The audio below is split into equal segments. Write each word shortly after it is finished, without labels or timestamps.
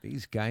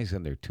These guys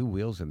on their two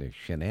wheels and their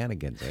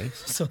shenanigans, eh?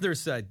 So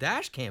there's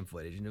dash cam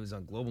footage, and it was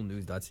on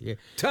globalnews.ca.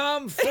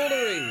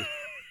 Tomfoolery!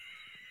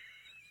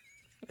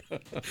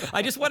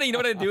 I just want to, you know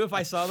what I'd do if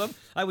I saw them?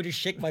 I would just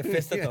shake my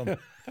fist at them.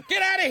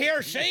 Get out of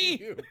here,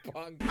 she!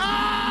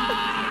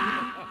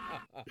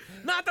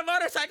 Not the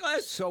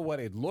motorcyclist! So what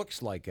it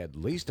looks like, at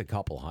least a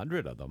couple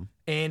hundred of them.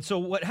 And so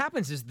what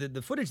happens is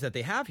the footage that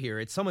they have here,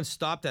 it's someone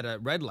stopped at a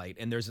red light,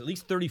 and there's at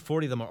least 30,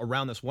 40 of them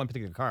around this one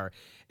particular car.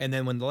 And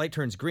then when the light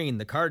turns green,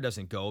 the car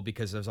doesn't go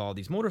because there's all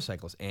these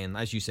motorcycles. And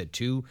as you said,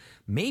 200,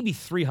 maybe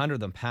 300 of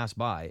them pass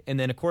by. And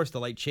then, of course, the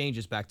light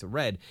changes back to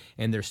red,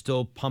 and they're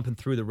still pumping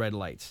through the red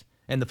lights.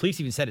 And the police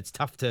even said it's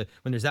tough to,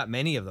 when there's that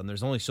many of them,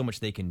 there's only so much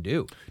they can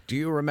do. Do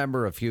you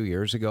remember a few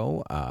years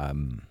ago,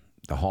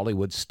 the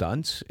Hollywood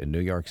stunts in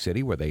New York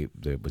City, where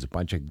there was a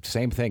bunch of,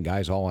 same thing,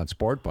 guys all on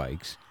sport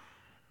bikes,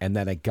 and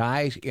then a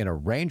guy in a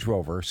Range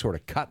Rover sort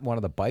of cut one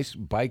of the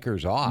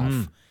bikers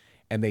off,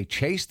 and they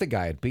chased the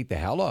guy and beat the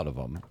hell out of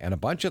him, and a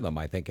bunch of them,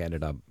 I think,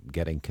 ended up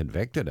getting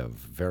convicted of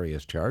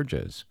various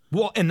charges.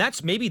 Well, and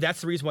maybe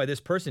that's the reason why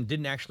this person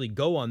didn't actually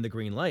go on the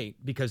green light,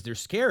 because they're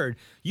scared.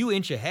 You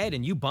inch ahead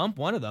and you bump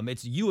one of them,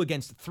 it's you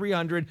against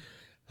 300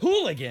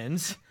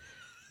 hooligans.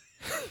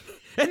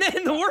 And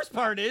then the worst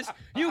part is,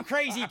 you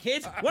crazy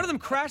kids, one of them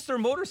crashed their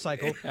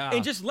motorcycle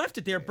and just left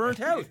it there burnt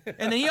out.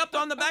 And then he upped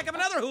on the back of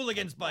another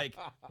hooligan's bike.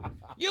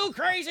 You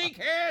crazy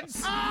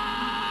kids!